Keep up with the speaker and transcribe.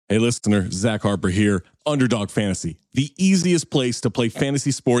Hey, listener, Zach Harper here. Underdog Fantasy, the easiest place to play fantasy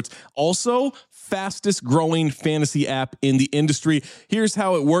sports. Also, fastest growing fantasy app in the industry. Here's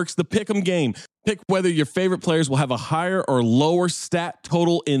how it works. The Pick'em game. Pick whether your favorite players will have a higher or lower stat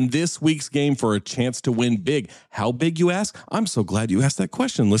total in this week's game for a chance to win big. How big, you ask? I'm so glad you asked that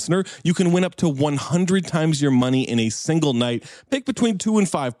question, listener. You can win up to 100 times your money in a single night. Pick between 2 and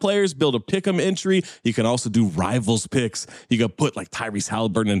 5 players, build a Pick'em entry. You can also do rivals picks. You can put like Tyrese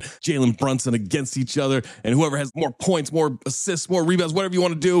Halliburton and Jalen Brunson against each other, and whoever has more points, more assists, more rebounds, whatever you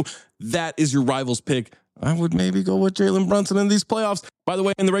want to do, that is your rivals pick. I would maybe go with Jalen Brunson in these playoffs. By the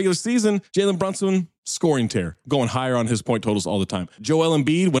way, in the regular season, Jalen Brunson, scoring tear, going higher on his point totals all the time. Joel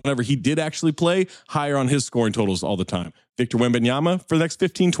Embiid, whenever he did actually play, higher on his scoring totals all the time. Victor Wembanyama, for the next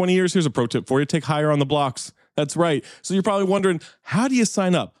 15, 20 years, here's a pro tip for you. Take higher on the blocks. That's right. So you're probably wondering, how do you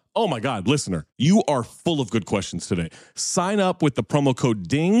sign up? Oh my God, listener, you are full of good questions today. Sign up with the promo code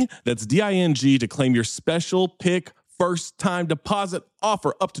DING, that's D-I-N-G, to claim your special pick first time deposit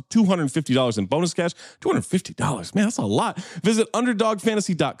offer up to $250 in bonus cash. $250, man, that's a lot. Visit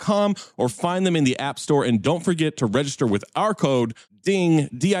underdogfantasy.com or find them in the App Store. And don't forget to register with our code DING,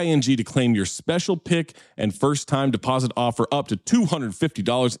 D-I-N-G, to claim your special pick and first time deposit offer up to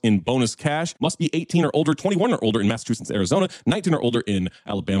 $250 in bonus cash. Must be 18 or older, 21 or older in Massachusetts, Arizona, 19 or older in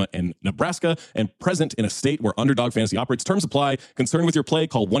Alabama and Nebraska, and present in a state where Underdog Fantasy operates. Terms apply. Concerned with your play,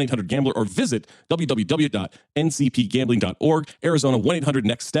 call 1-800-GAMBLER or visit www.ncpgambling.org. Arizona,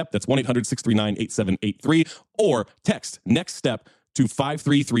 1-800-NEXT-STEP. That's 1-800-639-8783. Or text NEXT STEP to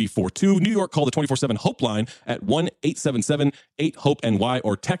 53342. New York, call the 24/7 Hope line at 1-877-8-HOPE-NY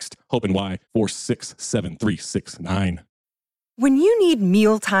or text HOPE-NY 467-369. When you need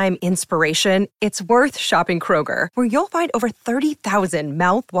mealtime inspiration, it's worth shopping Kroger, where you'll find over 30,000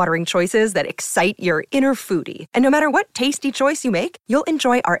 mouth-watering choices that excite your inner foodie. And no matter what tasty choice you make, you'll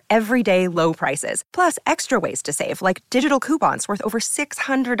enjoy our everyday low prices, plus extra ways to save, like digital coupons worth over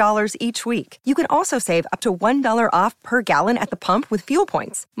 $600 each week. You can also save up to $1 off per gallon at the pump with fuel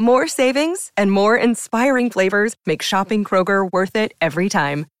points. More savings and more inspiring flavors make shopping Kroger worth it every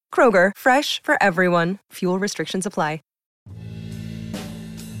time. Kroger, fresh for everyone. Fuel restrictions apply.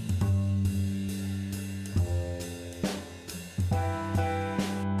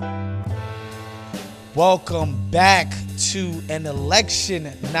 Welcome back to an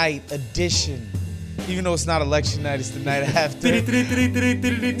election night edition. Even though it's not election night, it's the night after.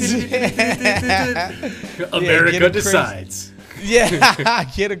 America decides. Yeah,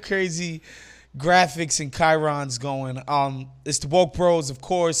 get a crazy graphics and chyrons going. It's the Woke Bros, of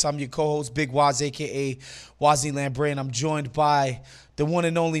course. I'm your co-host, Big Waz, a.k.a. Wazzy Lambre, and I'm joined by the one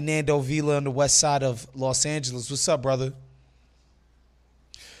and only Nando Vila on the west side of Los Angeles. What's up, brother?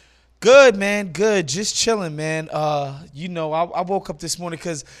 Good, man. Good. Just chilling, man. I woke up this morning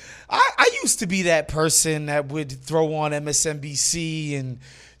because I used to be that person that would throw on MSNBC and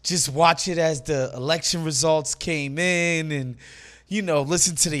just watch it as the election results came in and,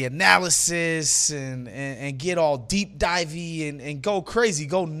 listen to the analysis and get all deep divey and go crazy,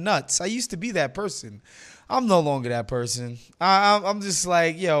 go nuts. I used to be that person. I'm no longer that person. I'm just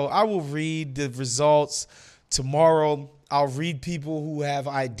like, I will read the results tomorrow. I'll read people who have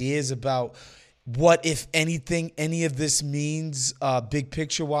ideas about what, if anything, any of this means big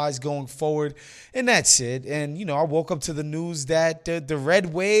picture-wise going forward. And that's it. And, I woke up to the news that the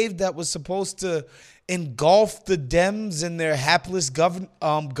red wave that was supposed to engulf the Dems and their hapless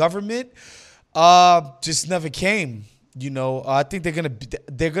government just never came. I think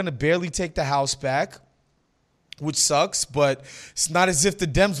they're gonna barely take the House back, which sucks, but it's not as if the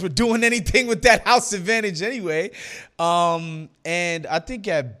Dems were doing anything with that House advantage anyway. And I think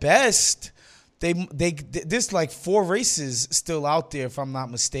at best, there's like 4 races still out there, if I'm not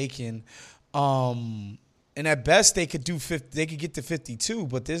mistaken. And at best, they could get to 52,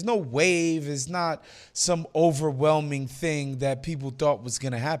 but there's no wave. It's not some overwhelming thing that people thought was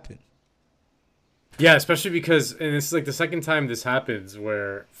going to happen. Yeah, especially because, and this is like the second time this happens,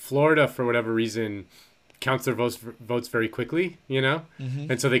 where Florida, for whatever reason, counts their votes very quickly,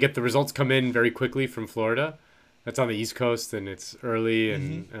 Mm-hmm. And so they get the results come in very quickly from Florida. That's on the East Coast, and it's early,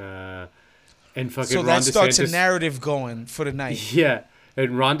 and fucking so Ron that starts DeSantis, a narrative going for the night. Yeah,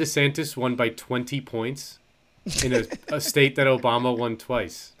 and Ron DeSantis won by 20 points in a state that Obama won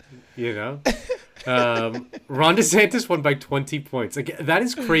twice, Ron DeSantis won by 20 points. Like, that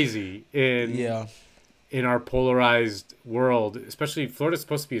is crazy in our polarized world, especially Florida's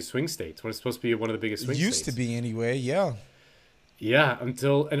supposed to be a swing state. It's supposed to be one of the biggest swing states. It used to be anyway, yeah. Yeah,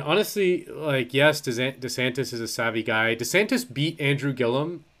 and honestly, yes, DeSantis is a savvy guy. DeSantis beat Andrew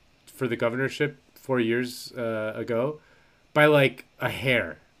Gillum for the governorship 4 years ago by like a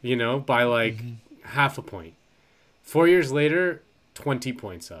hair. by like half a point. 4 years later, 20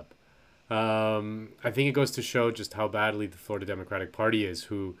 points up. I think it goes to show just how badly the Florida Democratic Party is,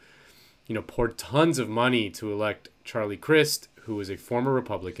 who, poured tons of money to elect Charlie Crist, who is a former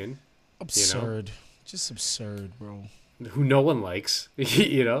Republican. Absurd. Just absurd, bro. Who no one likes, and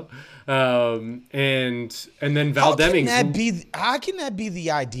then Val Demings. How can that be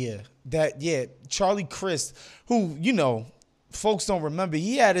the idea that, Charlie Crist, who, folks don't remember,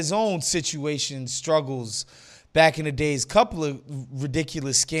 he had his own situation, struggles back in the days, couple of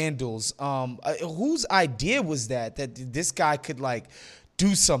ridiculous scandals. Whose idea was that this guy could like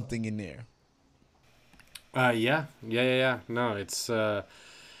do something in there? Yeah. No, it's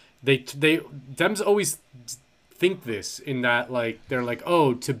Dems always think this in that, like, they're like,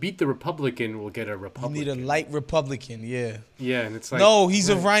 oh, to beat the Republican, we'll get a Republican. You need a light Republican, yeah. Yeah, and it's like, no, he's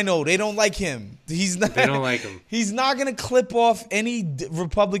a rhino. They don't like him. They don't like him. He's not gonna clip off any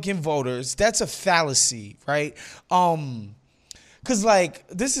Republican voters. That's a fallacy, right? Cause like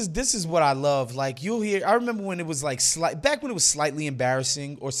this is what I love. Like you'll hear. I remember when it was like back when it was slightly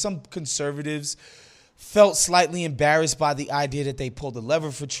embarrassing, or some conservatives felt slightly embarrassed by the idea that they pulled the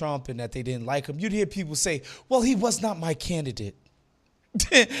lever for Trump and that they didn't like him. You'd hear people say, well, he was not my candidate.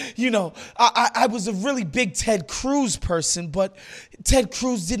 I was a really big Ted Cruz person, but Ted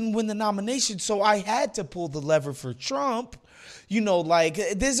Cruz didn't win the nomination, so I had to pull the lever for Trump. Like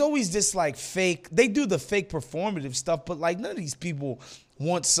there's always this like fake, they do the fake performative stuff, but like none of these people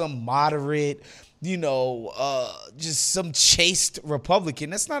want some moderate, just some chaste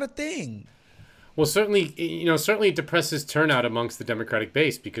Republican. That's not a thing. Well, certainly it depresses turnout amongst the Democratic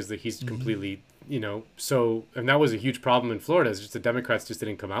base because he's completely, so, and that was a huge problem in Florida. It's just the Democrats just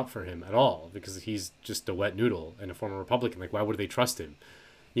didn't come out for him at all because he's just a wet noodle and a former Republican. Like, why would they trust him?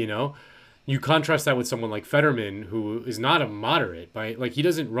 You contrast that with someone like Fetterman, who is not a moderate, he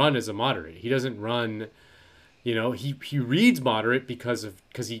doesn't run as a moderate. He doesn't run, he reads moderate because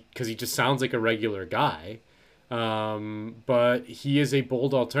he just sounds like a regular guy. But he is a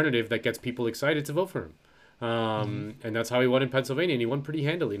bold alternative that gets people excited to vote for him. And that's how he won in Pennsylvania, and he won pretty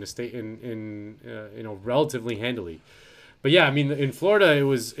handily in a state relatively handily. But yeah, I mean, in Florida, it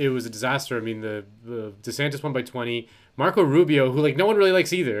was a disaster. I mean, the DeSantis won by 20. Marco Rubio, who like no one really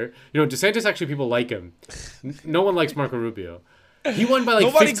likes either. DeSantis, actually people like him. No one likes Marco Rubio. He won by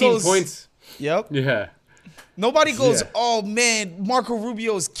like 15 points. Yep. Yeah. Nobody goes, oh man, Marco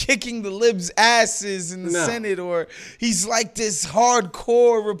Rubio's kicking the libs' asses in the Senate, or he's like this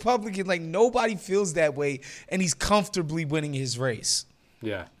hardcore Republican. Like nobody feels that way, and he's comfortably winning his race.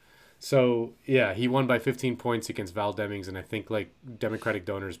 Yeah. So yeah, he won by 15 points against Val Demings, and I think like Democratic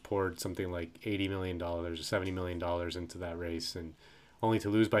donors poured something like $80 million or $70 million into that race, and only to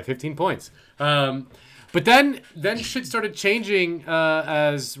lose by 15 points. But then shit started changing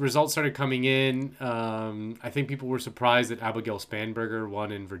as results started coming in. I think people were surprised that Abigail Spanberger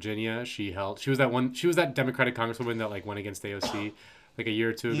won in Virginia. She was that Democratic congresswoman that like went against AOC like a year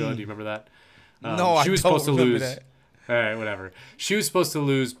or two ago. Do you remember that? No, I don't remember that. All right, whatever. She was supposed to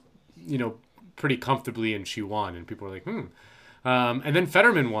lose, pretty comfortably, and she won. And people were like, and then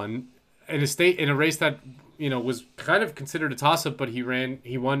Fetterman won in a race that was kind of considered a toss-up, but he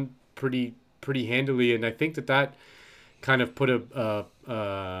won pretty handily, and I think that kind of put a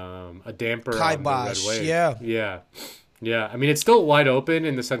damper on the red wave. Yeah. I mean, it's still wide open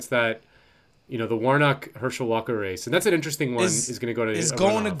in the sense that the Warnock Herschel Walker race, and that's an interesting one. Is going to go to it's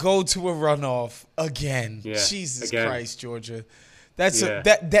going to go to a runoff again. Yeah, Jesus Christ, Georgia. That's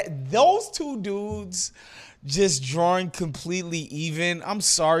those two dudes just drawing completely even. I'm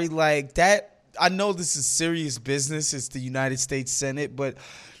sorry, like that. I know this is serious business. It's the United States Senate, but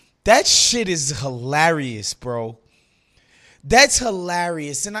that shit is hilarious, bro. That's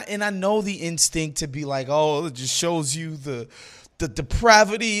hilarious. And I know the instinct to be like, oh, it just shows you the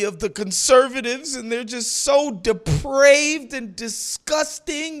depravity of the conservatives, and they're just so depraved and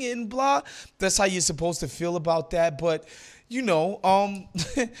disgusting and blah. That's how you're supposed to feel about that. But,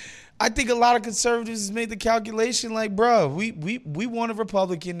 I think a lot of conservatives has made the calculation like, bro, we want a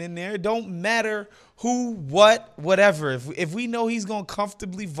Republican in there. It don't matter who, what, whatever. If we know he's going to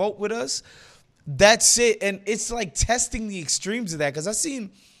comfortably vote with us, that's it. And it's like testing the extremes of that. Because I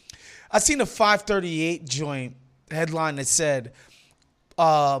seen a 538 joint headline that said,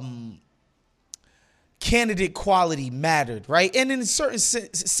 candidate quality mattered, right? And in certain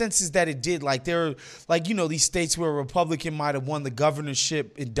senses that it did. Like there are, like, these states where a Republican might have won the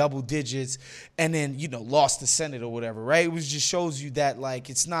governorship in double digits and then, lost the Senate or whatever, right? It just shows you that, like,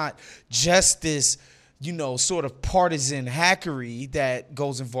 it's not just this sort of partisan hackery that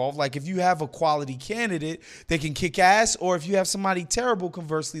goes involved. Like if you have a quality candidate, they can kick ass, or if you have somebody terrible,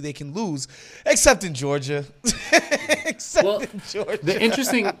 conversely, they can lose. Except in Georgia. In Georgia.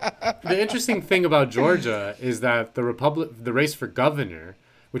 The interesting thing about Georgia is that the race for governor,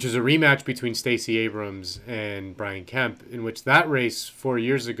 which is a rematch between Stacey Abrams and Brian Kemp, in which that race 4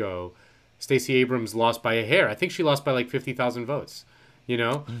 years ago, Stacey Abrams lost by a hair. I think she lost by like 50,000 votes.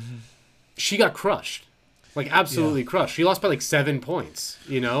 She got crushed. Like absolutely crushed. She lost by like 7 points,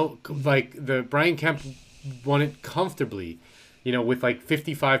 like the Brian Kemp won it comfortably, with like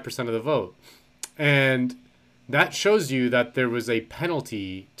 55% of the vote. And that shows you that there was a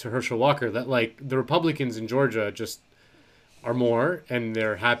penalty to Herschel Walker, that like the Republicans in Georgia just are more, and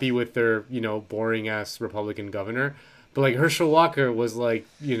they're happy with their, boring ass Republican governor. But like Herschel Walker was like,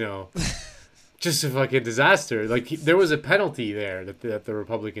 just a fucking disaster. Like there was a penalty there that the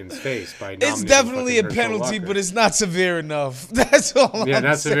Republicans faced by nominating. It's definitely a Herschel penalty, Walker. But it's not severe enough. That's all. Yeah, I'm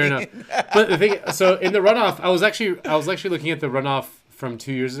not saying. severe enough. But the thing, so in the runoff, I was actually looking at the runoff from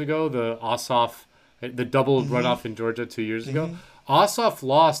 2 years ago, the Ossoff, the double runoff in Georgia 2 years ago. Ossoff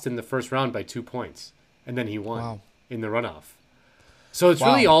lost in the first round by 2 points, and then he won in the runoff. So it's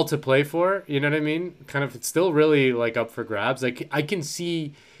really all to play for. You know what I mean? Kind of, it's still really like up for grabs. Like I can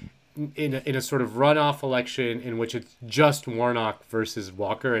see in a sort of runoff election in which it's just Warnock versus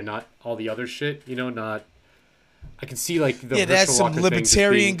Walker and not all the other shit. I can see like the that's some Walker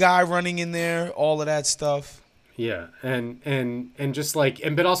libertarian guy running in there, all of that stuff. Yeah, and just like,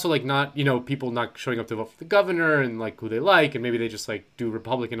 but also like not, people not showing up to vote for the governor and like who they like, and maybe they just like do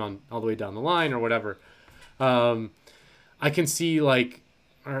Republican on all the way down the line or whatever. I can see like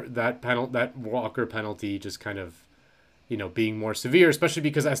that Walker penalty just kind of, being more severe, especially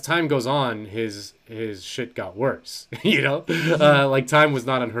because as time goes on, his shit got worse. Like time was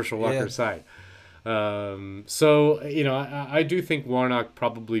not on Herschel Walker's side. So I do think Warnock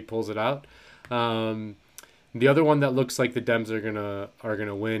probably pulls it out. The other one that looks like the Dems are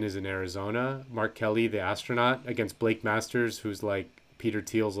gonna win is in Arizona. Mark Kelly, the astronaut, against Blake Masters, who's like Peter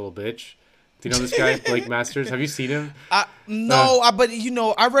Thiel's little bitch. Do you know this guy, Blake Masters? Have you seen him? No, but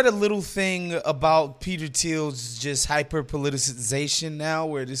I read a little thing about Peter Thiel's just hyper politicization now,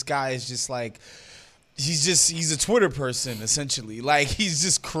 where this guy is just like, he's a Twitter person essentially. Like he's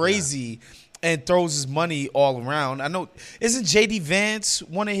just crazy and throws his money all around. I know, isn't JD Vance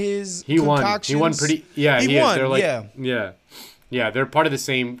one of his concoctions? He won pretty. Yeah, he won. They're like, yeah. They're part of the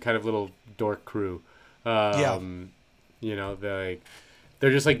same kind of little dork crew. They're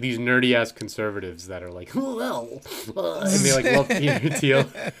just like these nerdy ass conservatives that are like, well, and they like love Peter Thiel.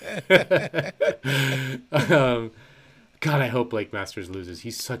 God, I hope Blake Masters loses.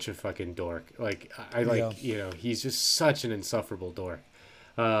 He's such a fucking dork. Like he's just such an insufferable dork.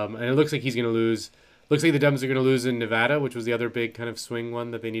 And it looks like he's gonna lose. Looks like the Dems are gonna lose in Nevada, which was the other big kind of swing one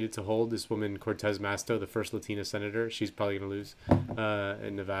that they needed to hold. This woman Cortez Masto, the first Latina senator, she's probably gonna lose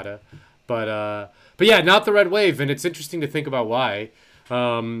in Nevada. But yeah, not the red wave, and it's interesting to think about why.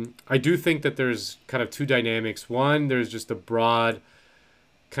 I do think that there's kind of two dynamics. One, there's just a broad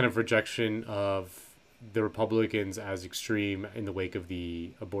kind of rejection of the Republicans as extreme in the wake of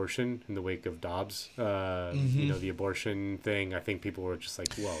the abortion, in the wake of Dobbs. The abortion thing. I think people were just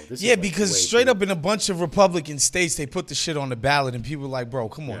like, whoa, this is like because straight up in a bunch of Republican states, they put the shit on the ballot, and people were like, bro,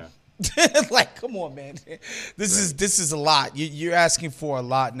 come on. Yeah. Like, come on, man. This is a lot. You're asking for a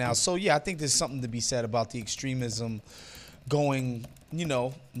lot now. So, yeah, I think there's something to be said about the extremism going,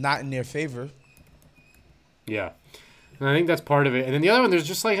 not in their favor. Yeah. And I think that's part of it. And then the other one, there's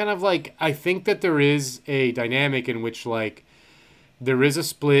just like kind of like, I think that there is a dynamic in which like there is a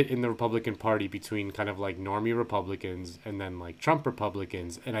split in the Republican Party between kind of like normie Republicans and then like Trump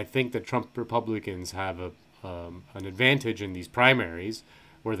Republicans. And I think that Trump Republicans have an advantage in these primaries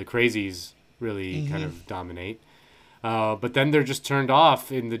where the crazies really kind of dominate. But then they're just turned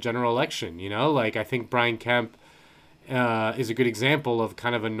off in the general election, Like I think Brian Kemp is a good example of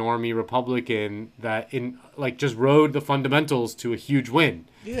kind of a normie Republican that just rode the fundamentals to a huge win.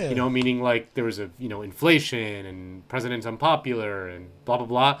 Yeah. Meaning like there was inflation and president's unpopular and blah blah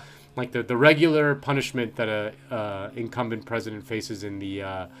blah. Like the regular punishment that a incumbent president faces in the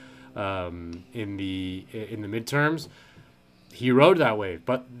midterms. He rode that wave,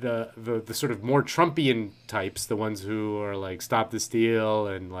 but the sort of more Trumpian types, the ones who are like Stop the Steal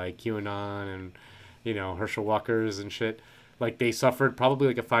and like QAnon and Herschel Walkers and shit, like they suffered probably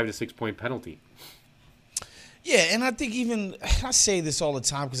like a 5 to 6 point penalty. Yeah, and I think I say this all the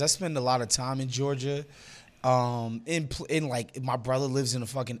time because I spend a lot of time in Georgia. In like my brother lives in a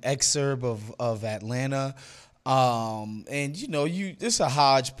fucking exurb of Atlanta. And it's a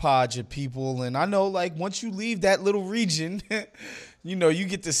hodgepodge of people, and I know like once you leave that little region, you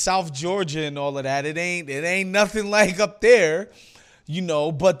get to South Georgia and all of that. It ain't nothing like up there.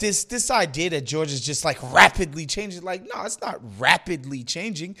 But this idea that Georgia's just like rapidly changing, like, no, it's not rapidly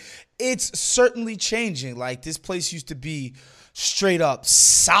changing. It's certainly changing. Like, this place used to be straight up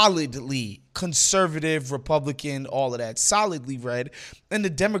solidly conservative, Republican, all of that, solidly red. And the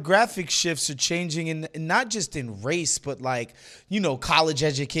demographic shifts are changing, and not just in race, but like, college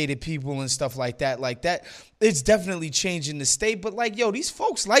educated people and stuff like that. Like that, it's definitely changing the state. But like, these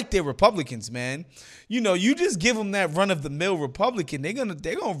folks like their Republicans, man. You just give them that run of the mill Republican, they're gonna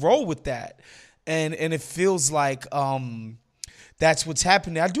roll with that. And it feels like that's what's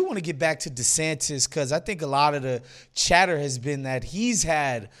happening. I do want to get back to DeSantis, because I think a lot of the chatter has been that he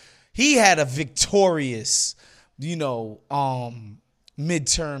had a victorious, midterm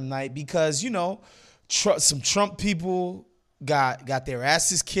night, because some Trump people got their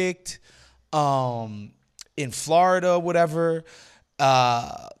asses kicked in Florida, whatever.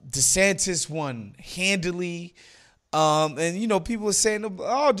 DeSantis won handily, and people are saying,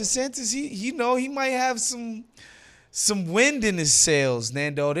 oh, DeSantis, he might have some wind in his sails,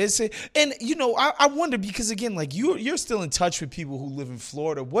 Nando. They say, and I wonder, because again, like you're still in touch with people who live in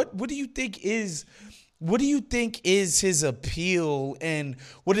Florida. What do you think is his appeal, and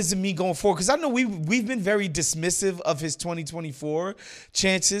what does it mean going forward? Because I know we've been very dismissive of his 2024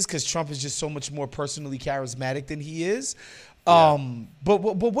 chances, because Trump is just so much more personally charismatic than he is. Yeah. But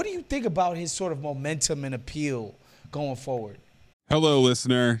what do you think about his sort of momentum and appeal going forward? Hello,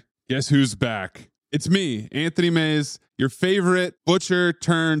 listener. Guess who's back? It's me, Anthony Mays, your favorite butcher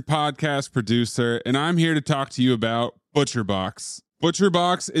turned podcast producer, and I'm here to talk to you about ButcherBox.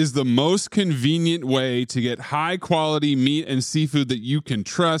 ButcherBox is the most convenient way to get high quality meat and seafood that you can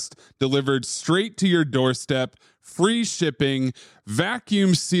trust, delivered straight to your doorstep, free shipping,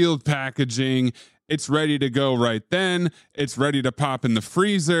 vacuum sealed packaging. It's ready to go right then. It's ready to pop in the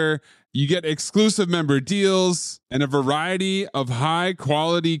freezer. You get exclusive member deals and a variety of high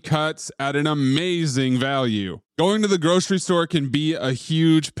quality cuts at an amazing value. Going to the grocery store can be a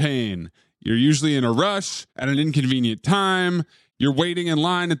huge pain. You're usually in a rush at an inconvenient time. You're waiting in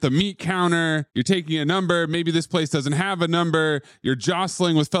line at the meat counter. You're taking a number. Maybe this place doesn't have a number. You're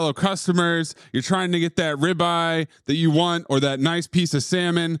jostling with fellow customers. You're trying to get that ribeye that you want, or that nice piece of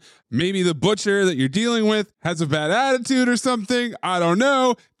salmon. Maybe the butcher that you're dealing with has a bad attitude or something. I don't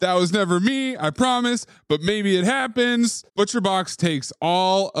know. That was never me, I promise. But maybe it happens. ButcherBox takes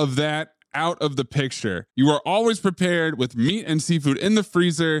all of that out of the picture. You are always prepared with meat and seafood in the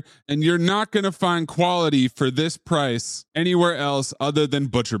freezer, and you're not going to find quality for this price anywhere else other than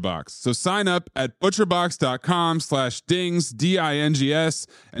ButcherBox. So sign up at butcherbox.com/dings, D-I-N-G-S,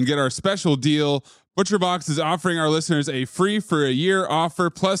 and get our special deal. ButcherBox is offering our listeners a free for a year offer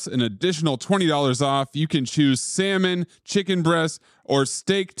plus an additional $20 off. You can choose salmon, chicken breast, or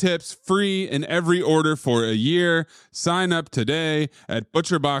steak tips free in every order for a year. Sign up today at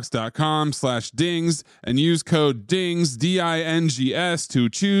butcherbox.com/dings and use code DINGS, D-I-N-G-S, to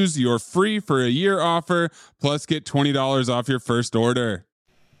choose your free for a year offer plus get $20 off your first order.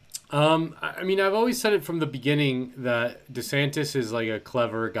 I mean, I've always said it from the beginning that DeSantis is like a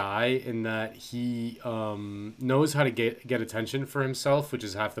clever guy in that he knows how to get attention for himself, which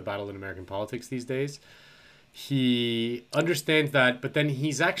is half the battle in American politics these days. He understands that, but then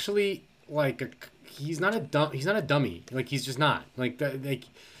he's actually like he's not a dummy. Like, he's just not like that. Like,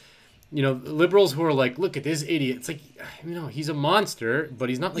 liberals who are like, look at this idiot. It's like, he's a monster, but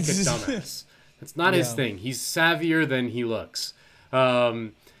he's not like a dumbass. That's not his thing. He's savvier than he looks.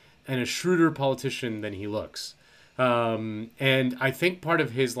 And a shrewder politician than he looks. And I think part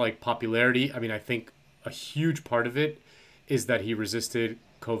of his popularity, I think a huge part of it is that he resisted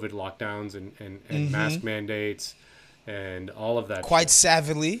COVID lockdowns and mask mandates and all of that. Quite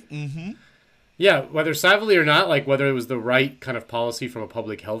savvily. Mm-hmm. Yeah, whether savvily or not, whether it was the right kind of policy from a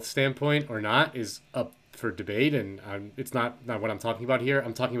public health standpoint or not is up for debate. And it's not what I'm talking about here.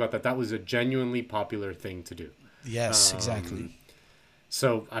 I'm talking about that was a genuinely popular thing to do. Yes, exactly.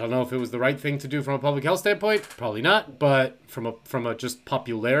 So I don't know if it was the right thing to do from a public health standpoint, probably not. But from a just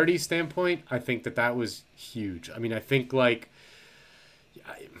popularity standpoint, I think that was huge. I mean, I think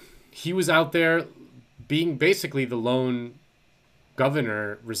he was out there being basically the lone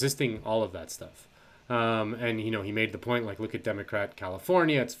governor resisting all of that stuff. And he made the point, look at Democrat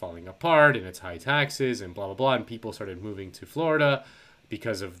California, it's falling apart and it's high taxes and blah, blah, blah. And people started moving to Florida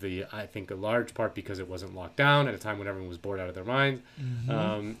because of I think a large part because it wasn't locked down at a time when everyone was bored out of their mind,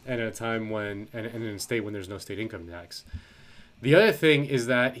 and at a time when, and in a state when there's no state income tax. The other thing is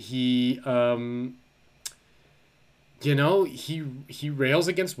that he you know, he rails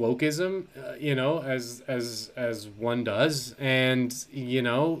against wokeism, you know, as one does, and you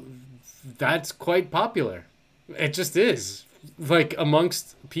know, that's quite popular. It just is, like,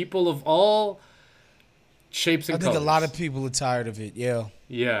 amongst people of all shapes and colors. I think a lot of people are tired of it. Yeah.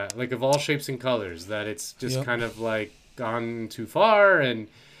 Yeah, like of all shapes and colors, that it's just kind of like gone too far, and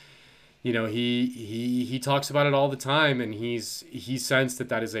you know, he talks about it all the time, and he sensed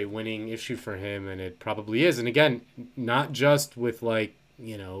that is a winning issue for him, and it probably is. And again, not just with, like,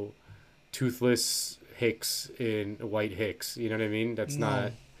 you know, toothless hicks in white hicks. You know what I mean?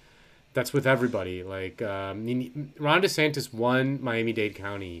 That's with everybody. Like, Ron DeSantis won Miami-Dade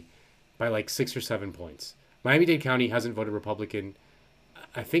County by like 6 or 7 points. Miami-Dade County hasn't voted Republican,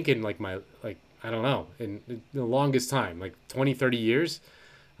 I think, in I don't know, in the longest time, like 20, 30 years.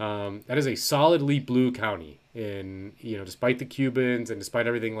 That is a solidly blue county, and, you know, despite the Cubans and despite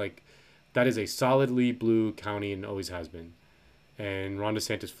everything, like, that is a solidly blue county and always has been. And Ron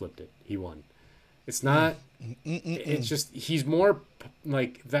DeSantis flipped it. He won. It's not, it's just, he's more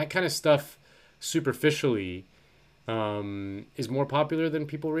like that kind of stuff superficially, is more popular than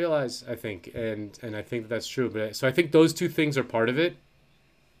people realize, I think. And I think that's true. But so I think those two things are part of it.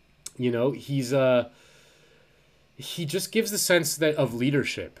 You know, he just gives the sense of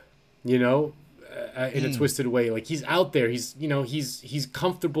leadership, you know, in a twisted way. Like, he's out there. He's, you know, he's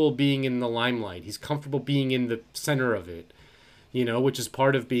comfortable being in the limelight. He's comfortable being in the center of it, you know, which is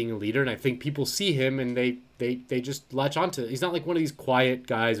part of being a leader. And I think people see him and they just latch onto it. He's not like one of these quiet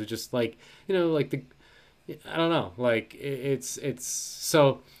guys who just, like, you know, like I don't know, like, it's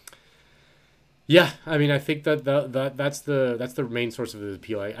so. Yeah, I mean, I think that's the main source of the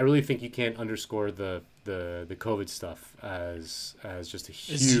appeal. I really think you can't underscore the COVID stuff as just a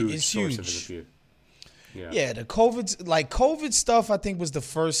huge source of the appeal. Yeah, the COVID stuff, I think, was the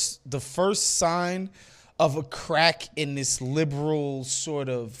first sign of a crack in this liberal sort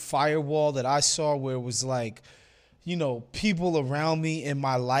of firewall that I saw, where it was like, you know, people around me in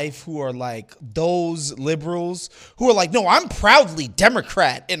my life who are like those liberals who are like, no, I'm proudly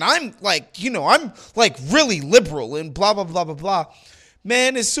Democrat, and I'm like, you know, I'm like really liberal and blah, blah, blah, blah, blah.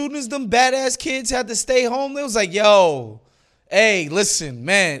 Man, as soon as them badass kids had to stay home, they was like, yo, hey, listen,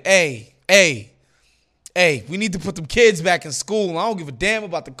 man, hey, we need to put them kids back in school. I don't give a damn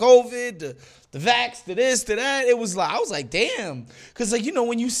about the COVID, the vax, the this, the that. It was like, I was like, damn. Because, like, you know,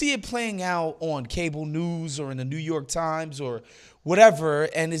 when you see it playing out on cable news or in the New York Times or whatever,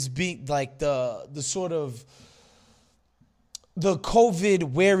 and it's being like the sort of the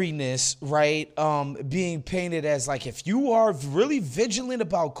COVID wariness, right, being painted as like, if you are really vigilant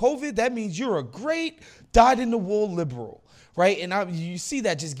about COVID, that means you're a great dyed-in-the-wool liberal. Right, and you see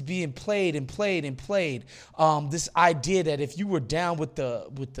that just being played and played and played. This idea that if you were down with the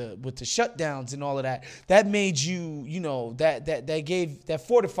shutdowns and all of that, that made you, you know, that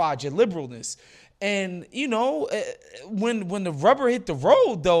fortified your liberalness. And, you know, when the rubber hit the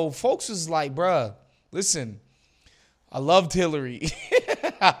road, though, folks was like, bruh, listen, I loved Hillary.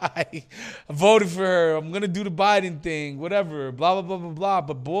 I voted for her. I'm gonna do the Biden thing, whatever, blah blah blah blah blah.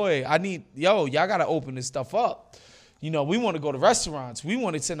 But boy, y'all gotta open this stuff up. You know, we want to go to restaurants. We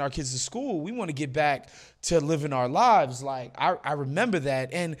want to send our kids to school. We want to get back to living our lives. Like, I remember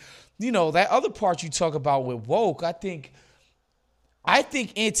that. And, you know, that other part you talk about with woke, I think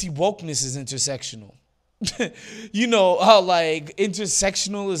anti-wokeness is intersectional. You know, how, like,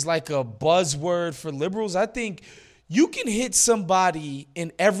 intersectional is like a buzzword for liberals. I think you can hit somebody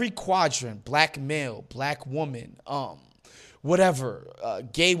in every quadrant, black male, black woman, whatever,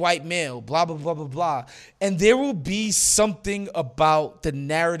 gay white male, blah, blah, blah, blah, blah. And there will be something about the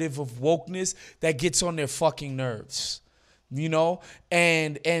narrative of wokeness that gets on their fucking nerves, you know?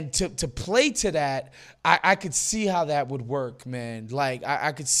 And to play to that, I could see how that would work, man. Like,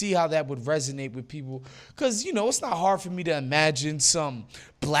 I could see how that would resonate with people. Because, you know, it's not hard for me to imagine some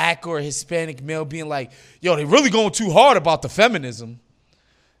black or Hispanic male being like, yo, they really going too hard about the feminism.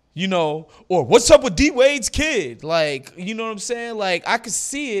 You know, or what's up with D Wade's kid? Like, you know what I'm saying? Like, I could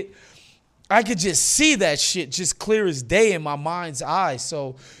see it. I could just see that shit just clear as day in my mind's eye.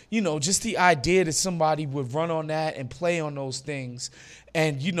 So, you know, just the idea that somebody would run on that and play on those things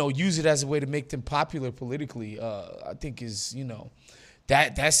and, you know, use it as a way to make them popular politically, I think is, you know,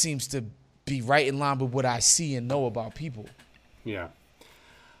 that seems to be right in line with what I see and know about people. Yeah.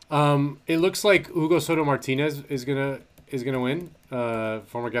 It looks like Hugo Soto Martinez is gonna win.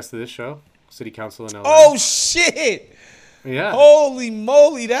 Former guest of this show, city council in LA. Oh shit! Yeah. Holy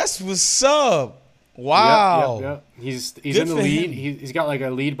moly, that's what's up. Wow. Yep. He's in the lead. He's got like a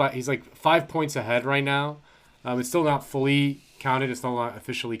lead he's like 5 points ahead right now. It's still not fully counted. It's still not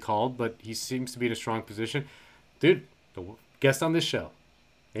officially called, but he seems to be in a strong position. dude, guest on this show.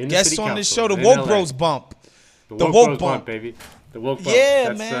 Guest on this show, the Woke Bros bump. The Woke Bump, baby. The Woke Bump.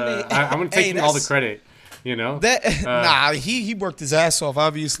 Yeah, man. I'm gonna take all the credit. You know that he worked his ass off.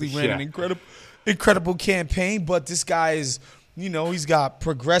 Obviously, ran an incredible campaign. But this guy is, he's got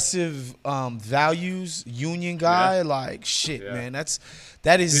progressive values. Union guy, like shit, man.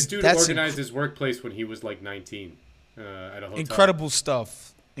 That is this dude organized his workplace when he was like 19 at a hotel. Incredible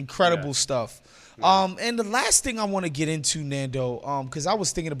stuff. And the last thing I want to get into, Nando, because I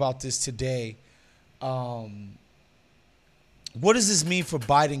was thinking about this today. What does this mean for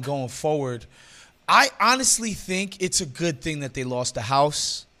Biden going forward? I honestly think it's a good thing that they lost the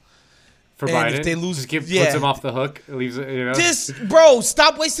House. For and Biden, if they lose, puts him off the hook. It leaves, Bro,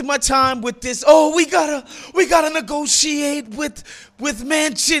 stop wasting my time with this. Oh, we gotta negotiate with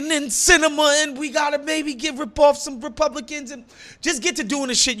Manchin and Sinema, and we gotta maybe rip off some Republicans, and just get to doing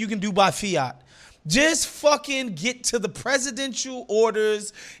the shit you can do by fiat. Just fucking get to the presidential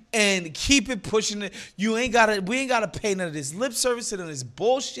orders and keep it pushing it. We ain't gotta pay none of this lip service and none of this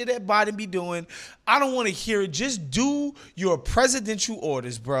bullshit that Biden be doing. I don't want to hear it. Just do your presidential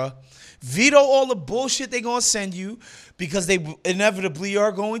orders, bruh. Veto all the bullshit they're going to send you, because they inevitably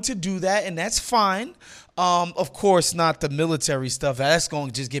are going to do that, and that's fine. Of course, not the military stuff. That's going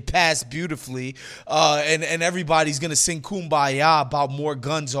to just get passed beautifully. And everybody's going to sing Kumbaya about more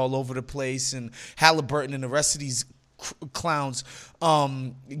guns all over the place, and Halliburton and the rest of these clowns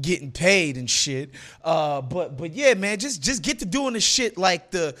getting paid and shit. But yeah, man, just get to doing the shit like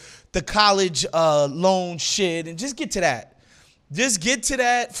the college loan shit, and just get to that. Just get to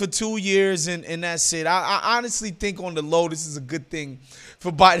that for 2 years, and that's it. I honestly think on the low, this is a good thing for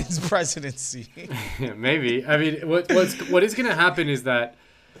Biden's presidency. Yeah, maybe. I mean, what is going to happen is that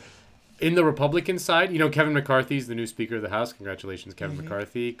in the Republican side, Kevin McCarthy's the new Speaker of the House. Congratulations, Kevin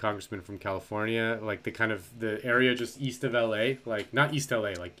McCarthy, congressman from California, like the area just east of LA, like not East LA,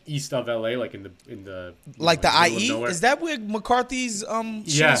 like east of LA, like in the like the IE. Is that where McCarthy's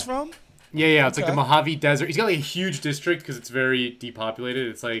shit is from? Yeah, it's like the Mojave Desert. He's got like a huge district because it's very depopulated.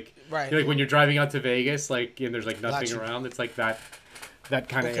 It's like, like when you're driving out to Vegas, like, and there's like nothing around. It's like that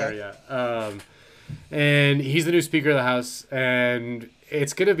kind of area. And he's the new Speaker of the House, and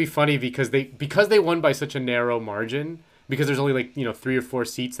it's gonna be funny because they won by such a narrow margin, because there's only like 3 or 4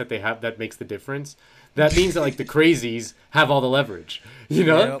 seats that they have that makes the difference. That means that like the crazies have all the leverage,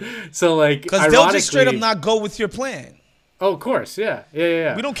 Yep. So like, because they'll just straight up not go with your plan. Oh, of course, yeah.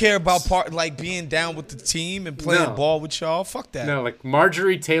 We don't care about being down with the team and playing ball with y'all. Fuck that. No, like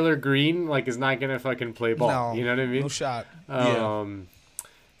Marjorie Taylor Greene, like is not gonna fucking play ball. No, you know what I mean? No shot.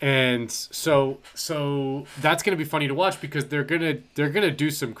 And so that's gonna be funny to watch, because they're gonna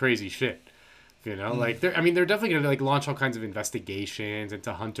do some crazy shit. Like they're definitely gonna like launch all kinds of investigations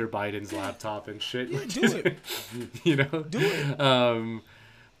into Hunter Biden's laptop and shit. Yeah, do it. Do it.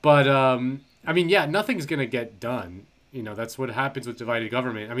 But nothing's gonna get done. That's what happens with divided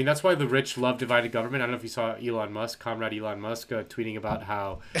government. I mean, that's why the rich love divided government. I don't know if you saw Comrade Elon Musk tweeting about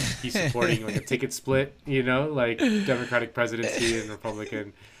how he's supporting like a ticket split, like Democratic presidency and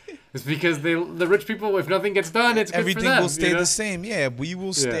Republican. It's because the rich people, if nothing gets done, it's good everything for them, will stay the same. Yeah, we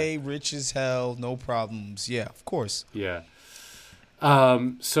will stay rich as hell, no problems. Yeah, of course. Yeah.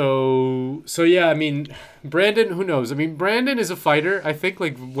 So yeah, I mean, Brandon, who knows? I mean, Brandon is a fighter. I think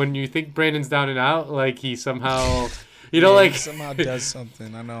like when you think Brandon's down and out, like he somehow... he somehow does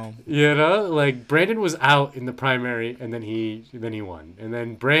something. I know. Like Brandon was out in the primary, and then he won, and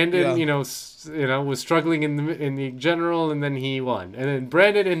then Brandon, was struggling in the general, and then he won, and then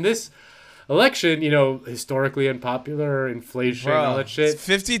Brandon in this election, historically unpopular, inflation, all that shit.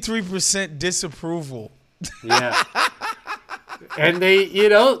 53% disapproval. Yeah. And they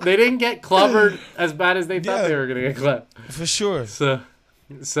didn't get clobbered as bad as they thought they were gonna get clobbered. For sure. So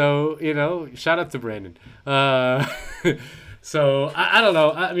shout out to Brandon. So I don't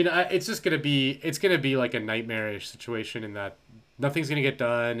know. I mean, it's gonna be like a nightmarish situation in that nothing's gonna get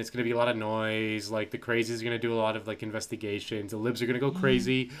done. It's gonna be a lot of noise. Like the crazies are gonna do a lot of like investigations. The libs are gonna go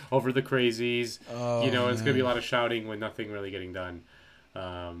crazy over the crazies. It's gonna be a lot of shouting with nothing really getting done.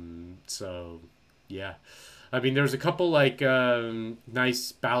 So yeah. I mean, there was a couple like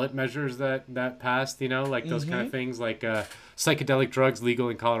nice ballot measures that passed, like those kind of things, like psychedelic drugs legal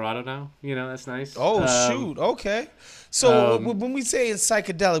in Colorado now. That's nice. Oh, shoot. Okay. So when we say it's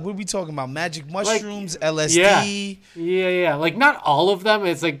psychedelic, what are we talking about? Magic mushrooms, like, LSD? Yeah. Like not all of them.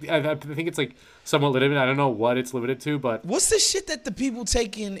 It's like I think it's like somewhat limited. I don't know what it's limited to, but what's the shit that the people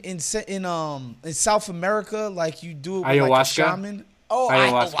take in South America? Like you do it with ayahuasca. like a shaman. Oh,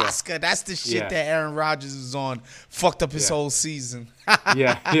 ayahuasca. That's the shit Yeah. that Aaron Rodgers was on. Fucked up his whole season.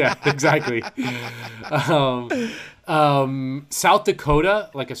 yeah, exactly. South Dakota,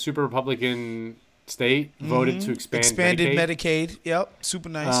 like a super Republican state, voted to Expanded Medicaid. Medicaid. Yep. Super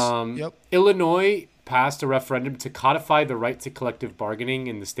nice. Yep. Illinois passed a referendum to codify the right to collective bargaining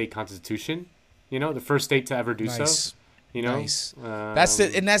in the state constitution. You know, the first state to ever do so. Nice. You know, Nice. That's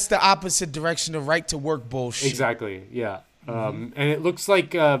the opposite direction of right to work bullshit. exactly. Yeah, and it looks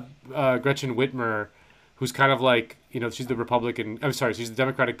like Gretchen Whitmer, who's kind of like, you know, she's the Republican. I'm sorry, she's the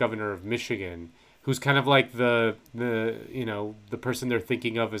Democratic governor of Michigan, who's kind of like the you know, the person they're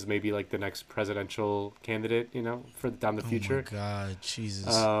thinking of as maybe like the next presidential candidate. You know, for down the future. Oh my God,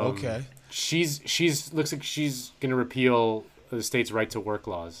 Jesus. Okay. She's looks like she's gonna repeal the state's right to work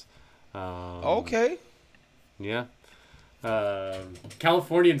laws. Okay. Yeah.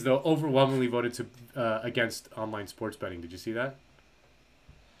 Californians, though, overwhelmingly voted to against online sports betting. Did you see that?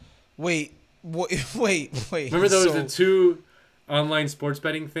 Wait. Remember there was the two online sports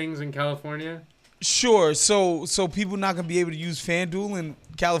betting things in California? Sure. So people not gonna be able to use FanDuel in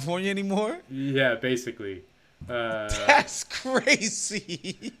California anymore? Yeah, basically. That's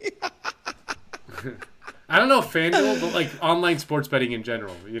crazy. I don't know if FanDuel, but like online sports betting in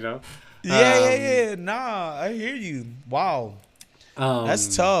general, you know? Yeah. Nah, I hear you. Wow.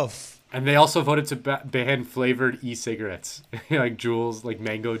 That's tough. And they also voted to ban flavored e-cigarettes, like Juuls, like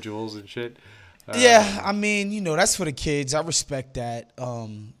mango Juuls and shit. Yeah, I mean, you know, that's for the kids. I respect that.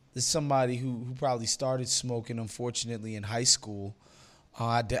 There's somebody who probably started smoking, unfortunately, in high school.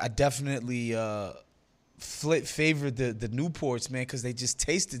 I definitely favored the Newports, man, because they just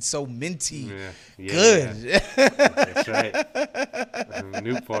tasted so minty good. Yeah. That's right.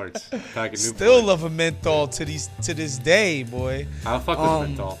 Newports. Packing Newports. Still love a menthol to this day, boy. I'll fuck with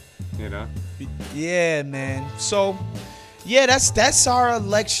menthol, you know? Yeah, man. So, yeah, that's our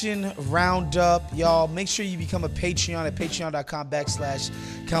election roundup, y'all. Make sure you become a Patreon at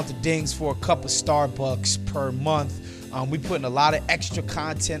patreon.com/countthedings for a cup of Starbucks per month. We putting a lot of extra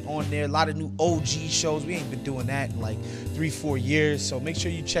content on there, a lot of new OG shows. We ain't been doing that in like 3-4 years. So make sure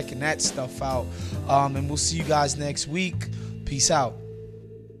you checking that stuff out. And we'll see you guys next week. Peace out.